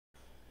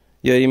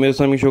E aí, meus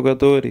amigos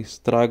jogadores,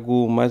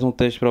 trago mais um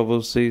teste para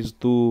vocês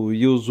do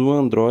Yuzu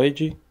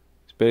Android.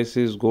 Espero que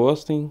vocês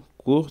gostem,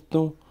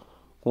 curtam,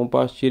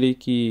 compartilhem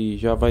que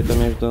já vai estar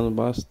me ajudando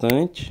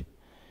bastante.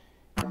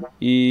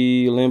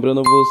 E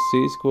lembrando a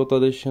vocês que eu vou estar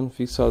deixando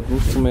fixado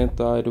nos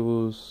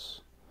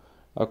comentários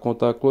a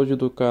conta code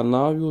do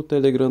canal e o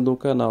Telegram do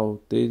canal.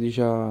 Desde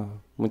já,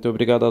 muito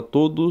obrigado a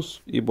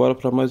todos e bora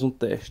para mais um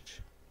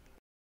teste.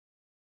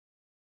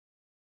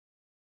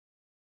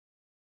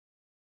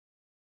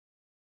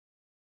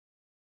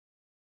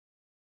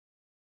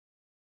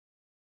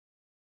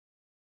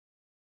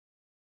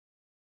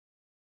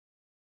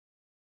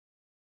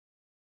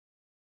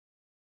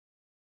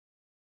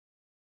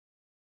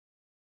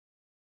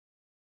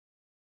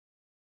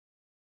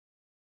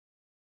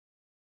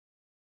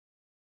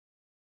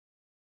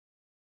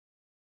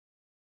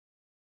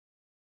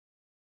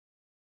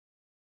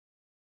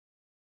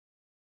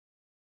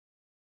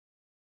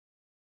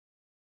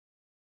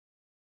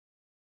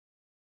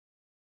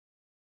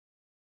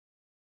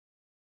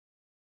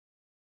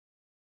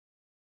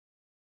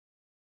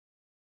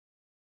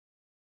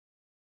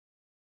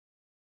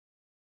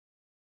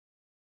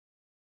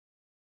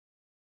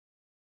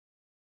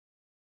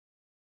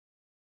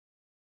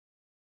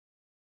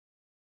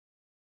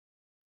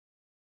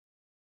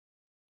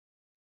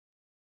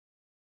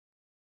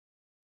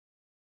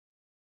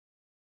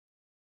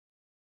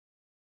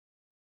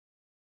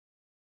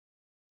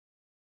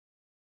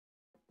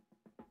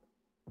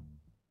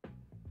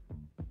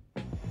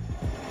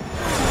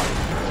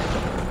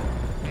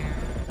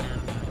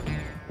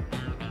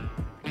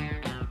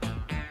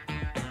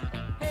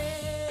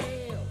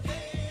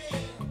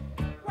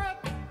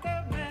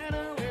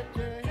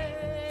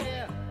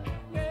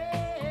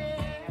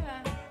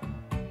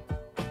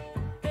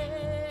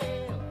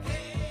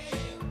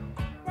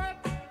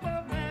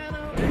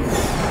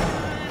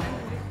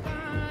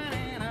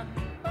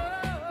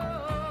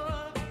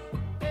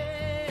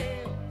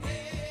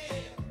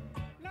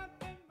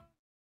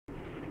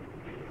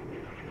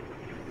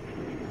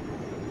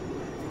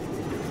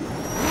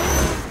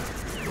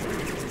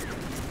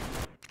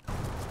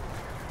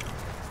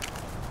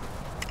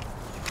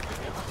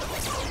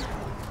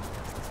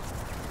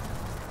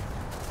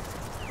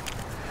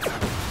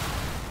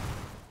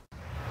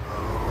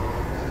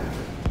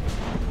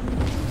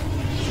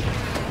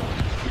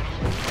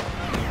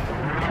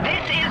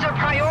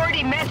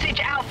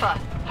 Message Alpha.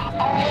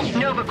 All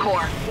Nova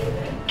Corps.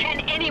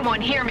 Can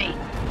anyone hear me?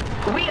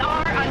 We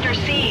are under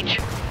siege.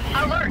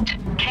 Alert!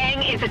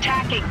 Kang is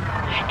attacking.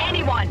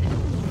 Anyone?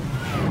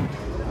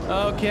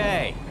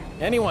 Okay.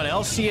 Anyone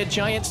else see a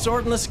giant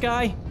sword in the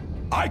sky?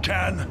 I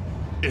can.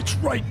 It's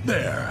right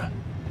there.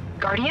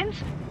 Guardians?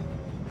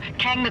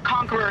 Kang the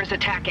Conqueror is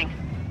attacking.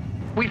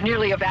 We've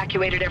nearly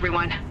evacuated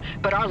everyone,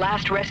 but our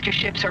last rescue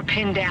ships are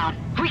pinned down.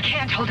 We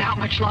can't hold out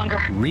much longer.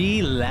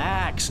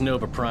 Relax,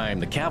 Nova Prime.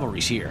 The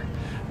cavalry's here.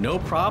 No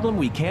problem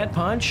we can't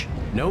punch.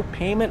 No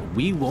payment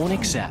we won't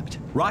accept.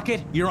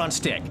 Rocket, you're on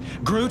stick.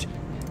 Groot,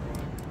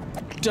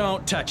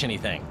 don't touch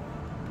anything.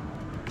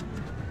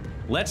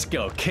 Let's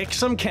go kick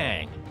some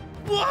Kang.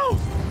 Whoa!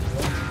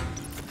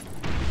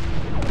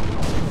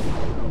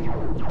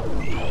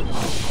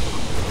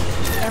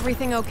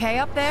 Everything okay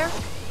up there?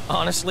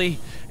 Honestly,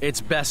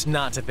 it's best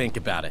not to think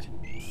about it.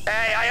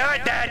 Hey, I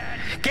heard that!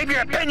 Keep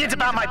your opinions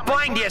about my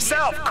plane to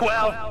yourself,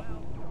 Quill!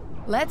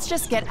 Let's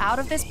just get out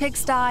of this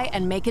pigsty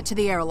and make it to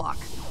the airlock.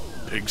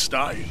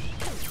 Pigsty?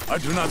 I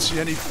do not see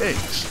any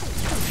pigs.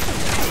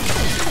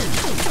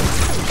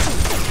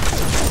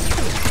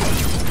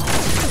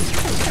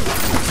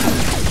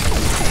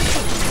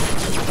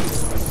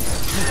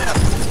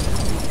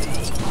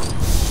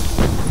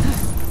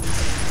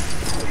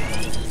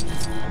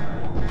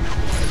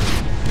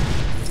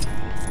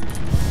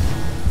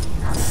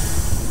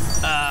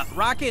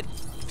 Rocket,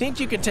 think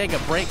you could take a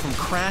break from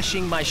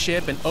crashing my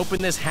ship and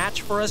open this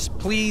hatch for us,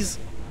 please?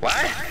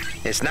 What?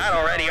 It's not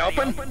already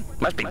open?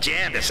 Must be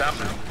jammed or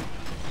something.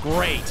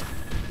 Great.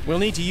 We'll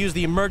need to use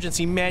the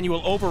emergency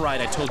manual override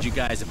I told you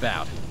guys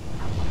about.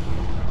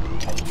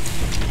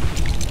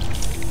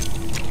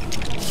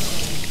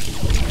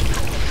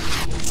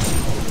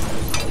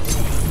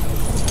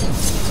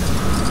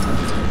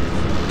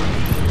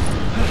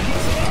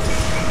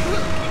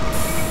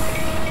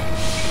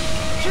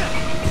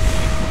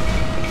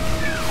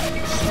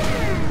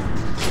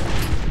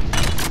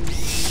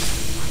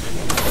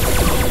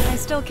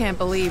 Still can't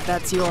believe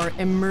that's your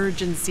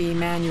emergency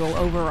manual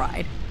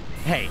override.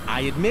 Hey,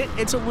 I admit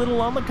it's a little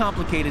on the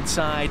complicated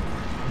side,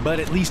 but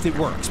at least it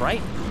works,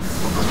 right?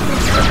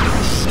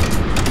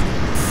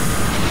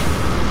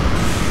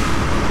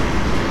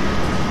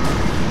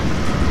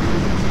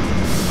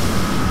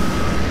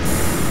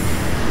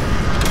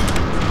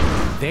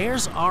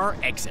 There's our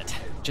exit.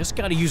 Just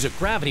gotta use a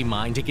gravity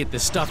mine to get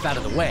this stuff out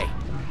of the way.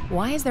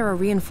 Why is there a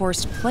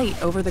reinforced plate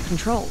over the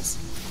controls?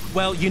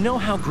 Well, you know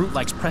how Groot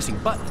likes pressing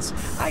buttons.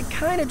 I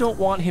kinda don't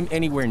want him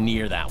anywhere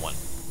near that one.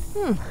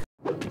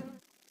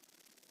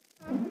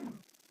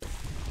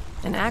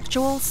 An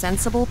actual,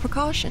 sensible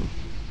precaution.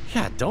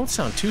 Yeah, don't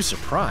sound too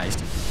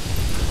surprised.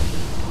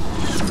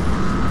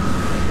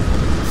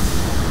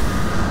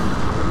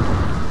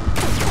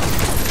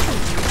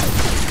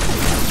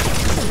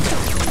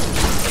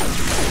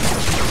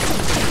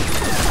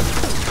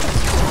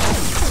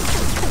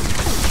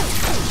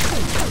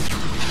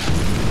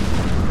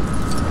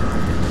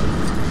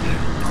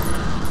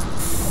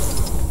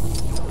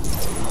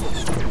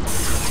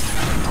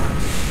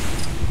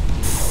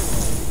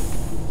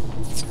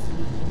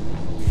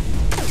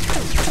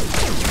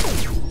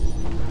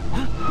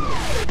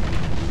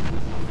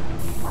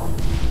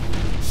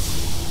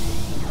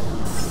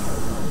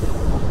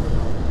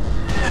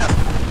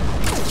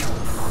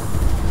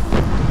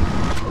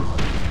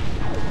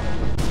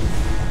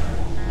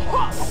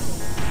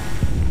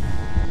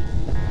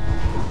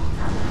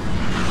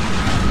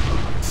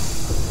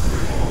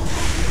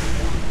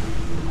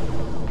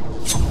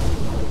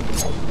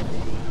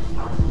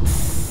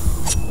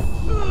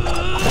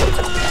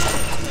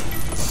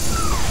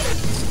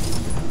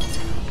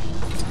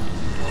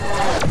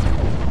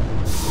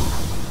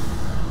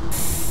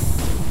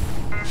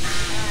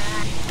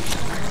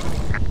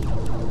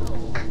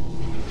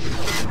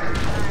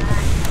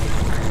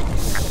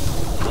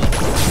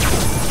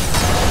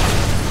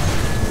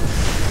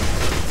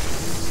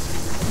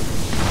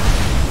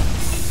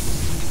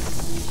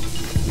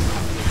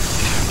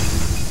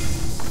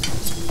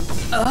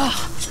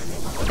 Ugh,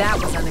 that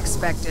was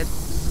unexpected.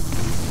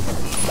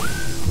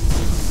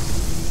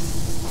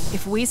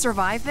 If we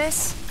survive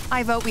this,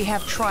 I vote we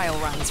have trial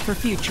runs for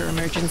future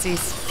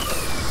emergencies.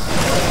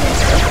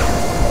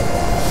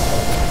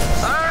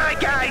 All right,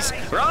 guys,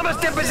 we're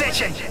almost in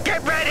position.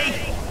 Get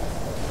ready.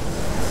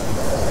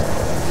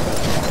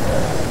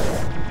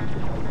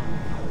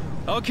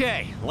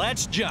 Okay,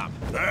 let's jump.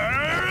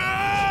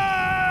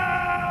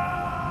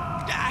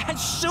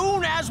 As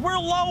soon as we're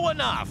low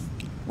enough.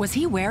 Was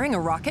he wearing a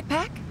rocket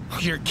pack?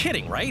 You're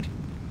kidding, right?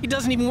 He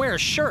doesn't even wear a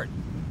shirt.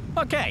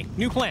 Okay,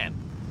 new plan.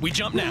 We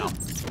jump now.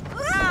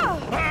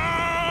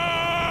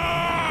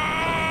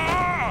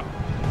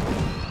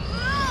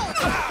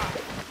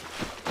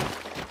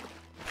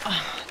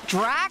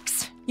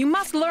 Drax, you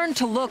must learn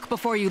to look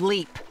before you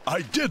leap.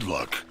 I did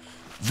look.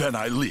 Then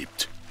I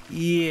leaped.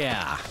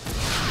 Yeah.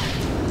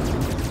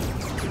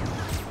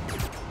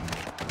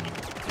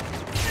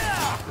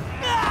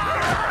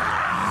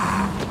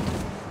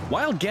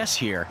 Wild guess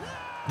here.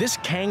 This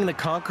Kang the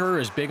Conqueror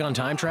is big on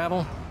time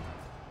travel?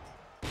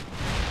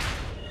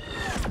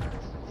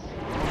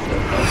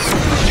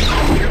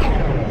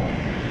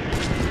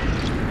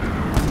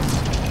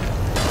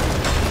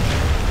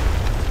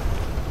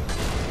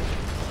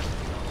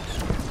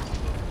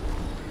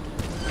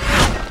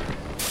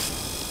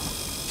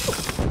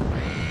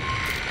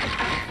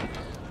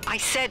 I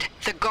said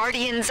the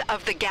Guardians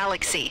of the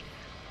Galaxy.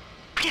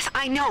 Yes,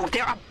 I know.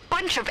 They're a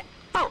bunch of...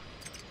 Oh.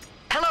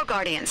 Hello,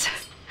 Guardians.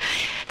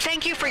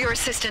 Thank you for your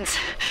assistance.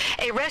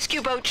 A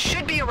rescue boat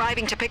should be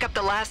arriving to pick up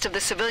the last of the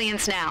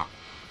civilians now.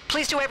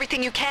 Please do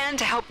everything you can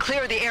to help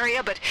clear the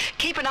area, but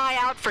keep an eye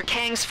out for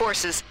Kang's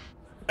forces.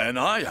 An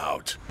eye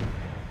out?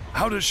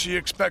 How does she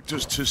expect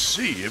us to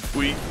see if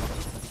we...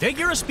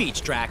 Figure of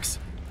speech, Drax.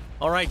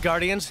 All right,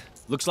 Guardians.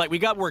 Looks like we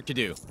got work to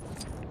do.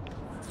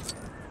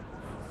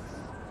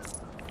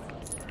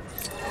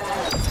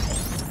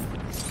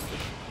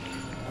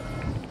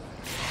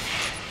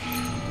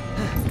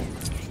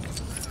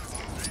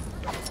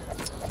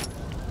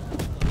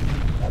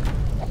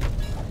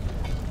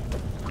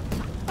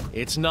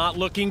 It's not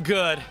looking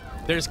good.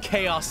 There's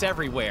chaos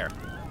everywhere.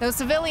 Those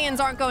civilians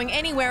aren't going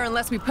anywhere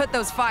unless we put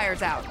those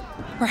fires out.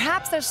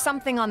 Perhaps there's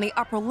something on the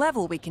upper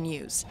level we can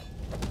use.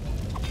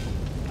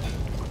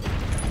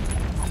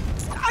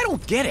 I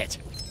don't get it.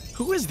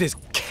 Who is this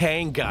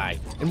Kang guy?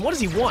 And what does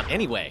he want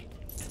anyway?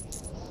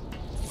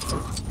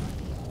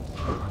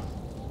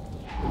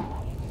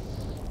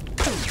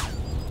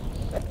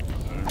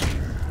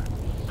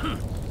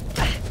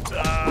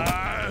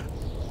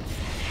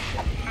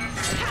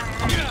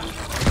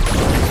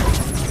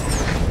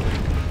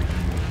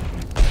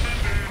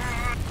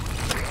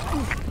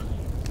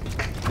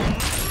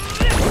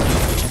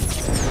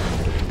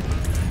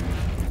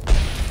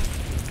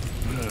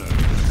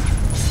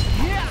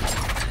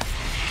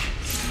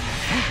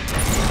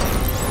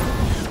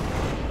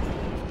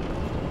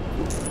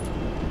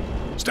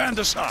 Stand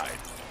aside.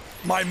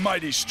 My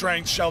mighty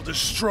strength shall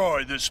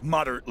destroy this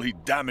moderately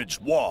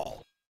damaged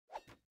wall.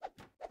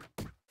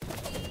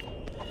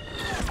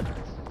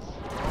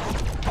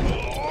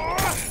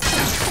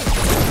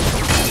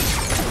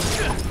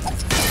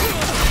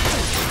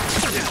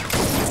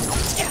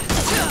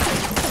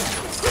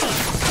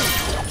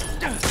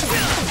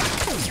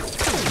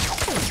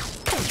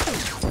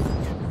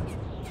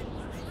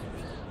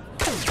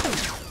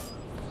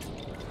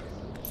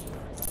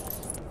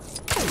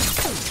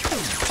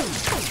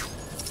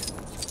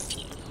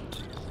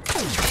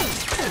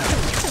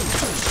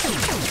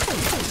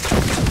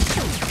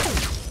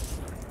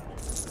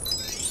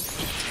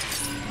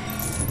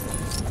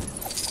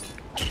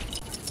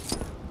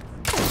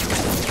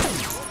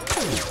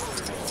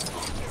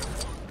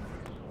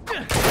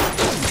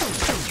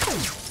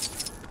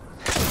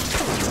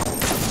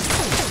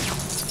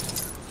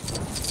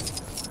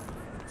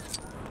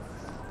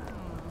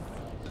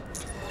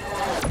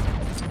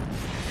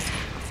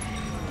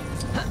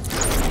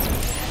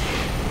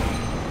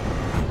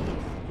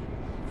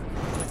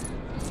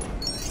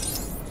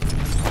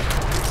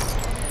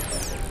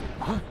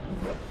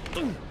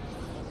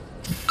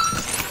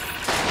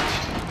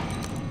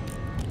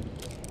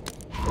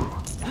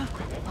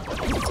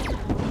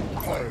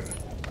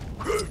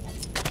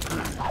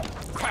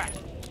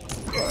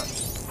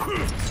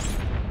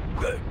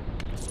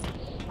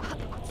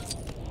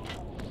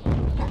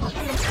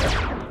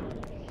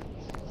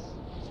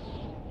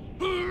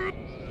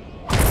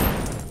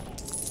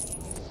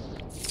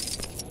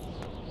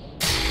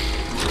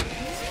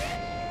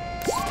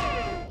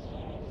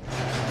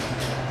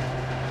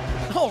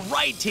 All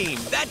right, team,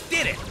 that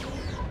did it.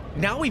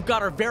 Now we've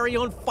got our very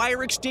own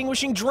fire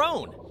extinguishing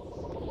drone.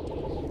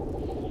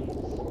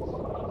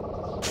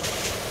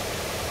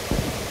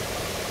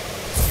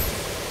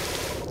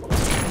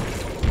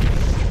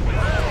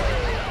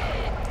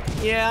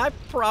 Yeah, I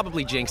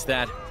probably jinxed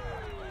that.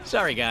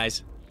 Sorry,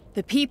 guys.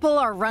 The people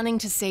are running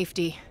to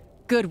safety.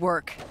 Good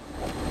work.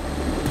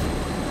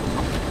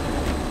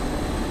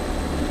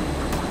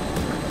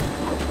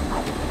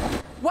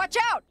 Watch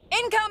out!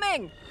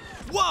 Incoming!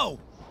 Whoa!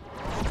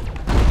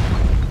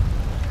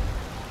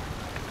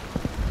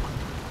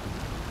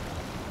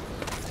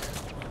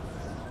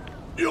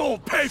 You'll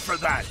pay for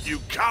that, you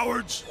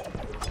cowards!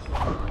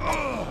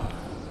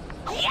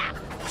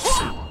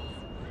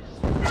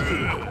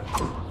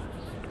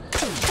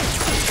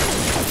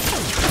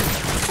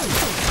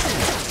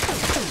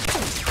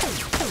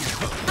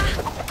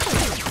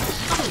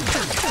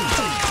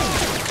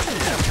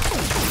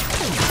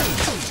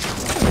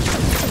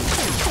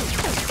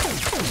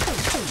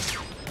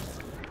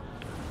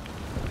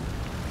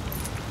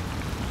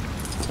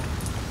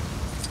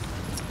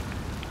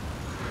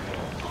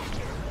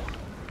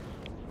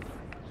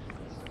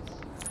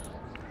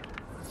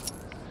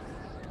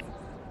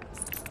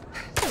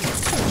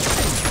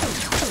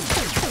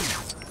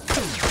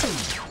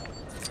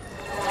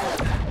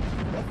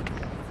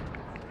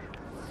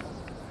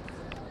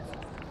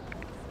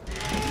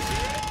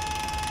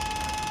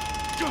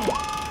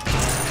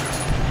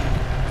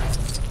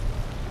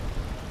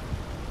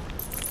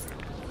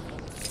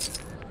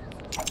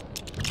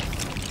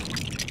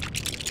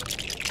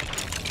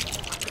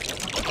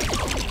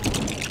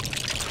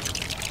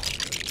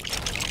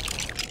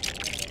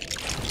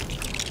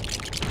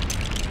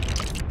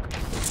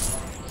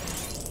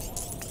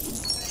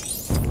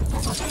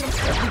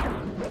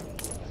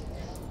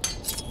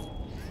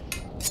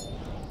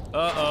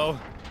 Uh-oh.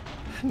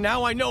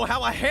 Now I know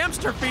how a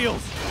hamster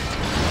feels!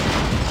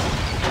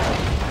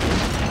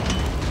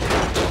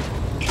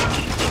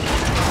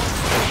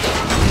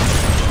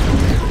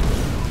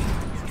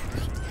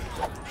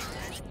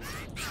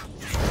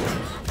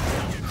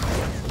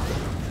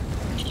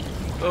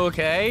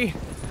 Okay.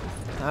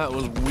 That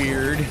was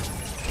weird.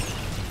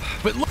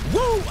 But look,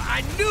 woo!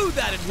 I knew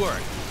that'd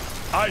work!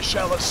 I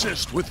shall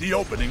assist with the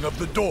opening of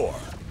the door.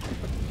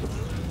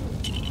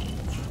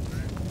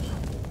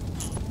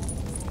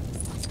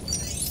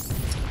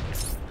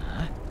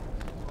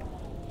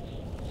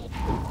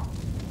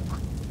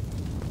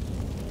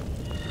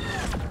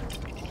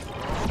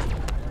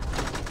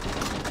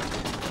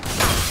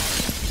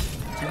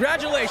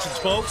 Congratulations,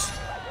 folks!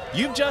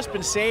 You've just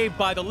been saved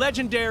by the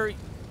legendary...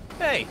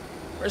 Hey,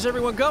 where's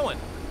everyone going?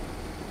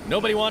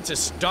 Nobody wants a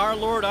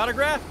Star-Lord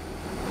autograph?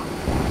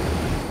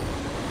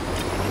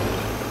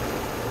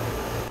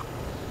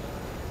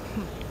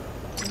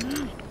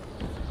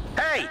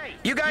 Hey,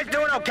 you guys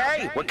doing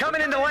okay? We're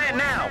coming into land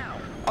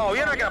now. Oh,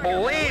 you're not gonna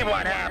believe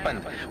what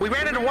happened. We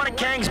ran into one of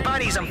Kang's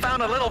buddies and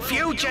found a little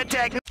future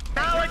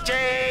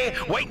technology.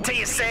 Wait until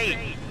you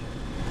see.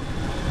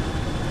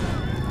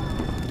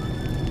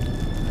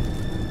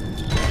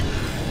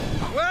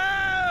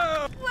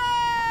 Whoa! Whoa!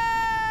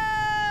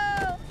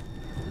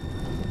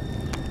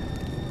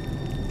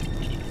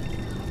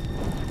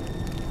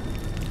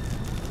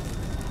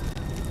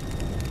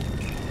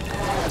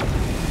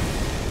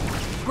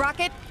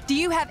 Rocket, do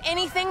you have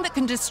anything that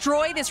can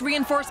destroy this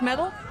reinforced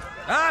metal?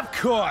 Of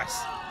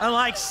course!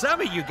 Unlike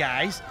some of you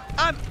guys,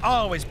 I'm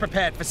always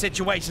prepared for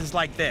situations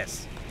like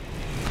this.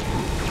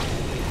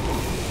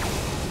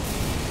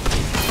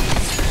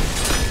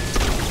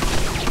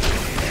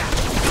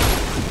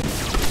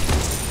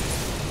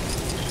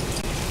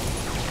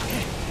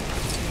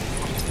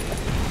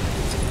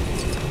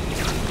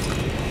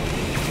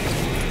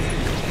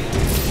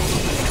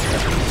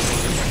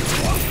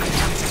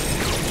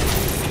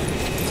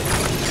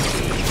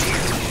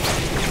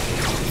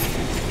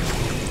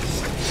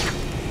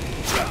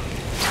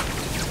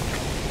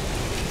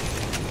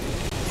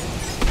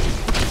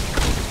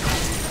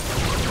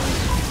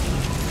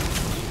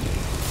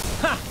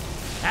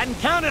 Hadn't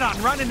counted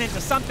on running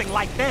into something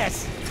like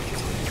this.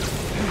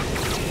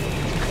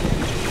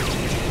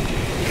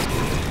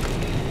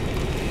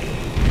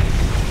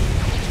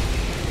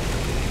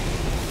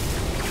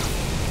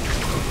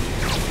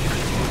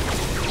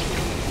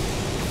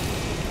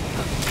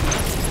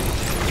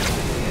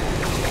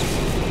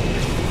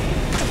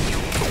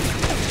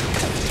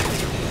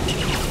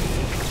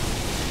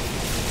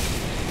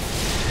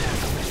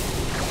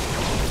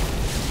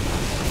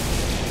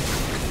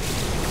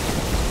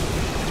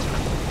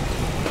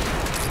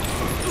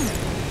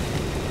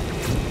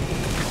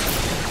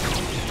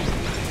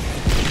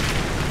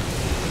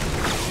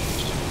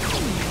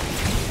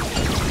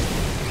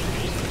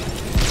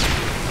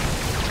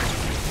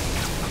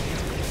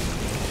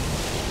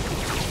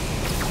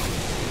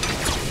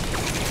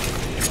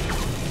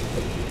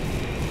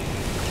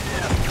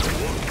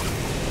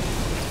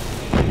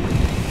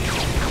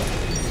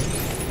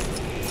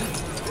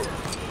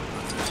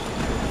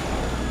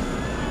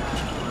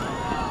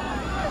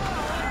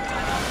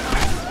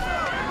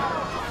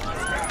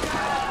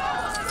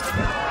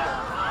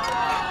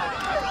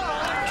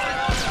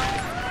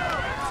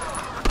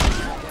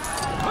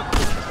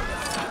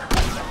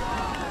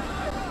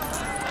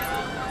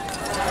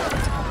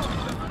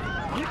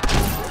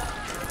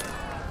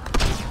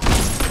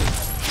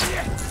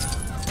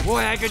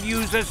 Boy, I could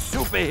use a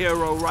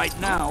superhero right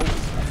now.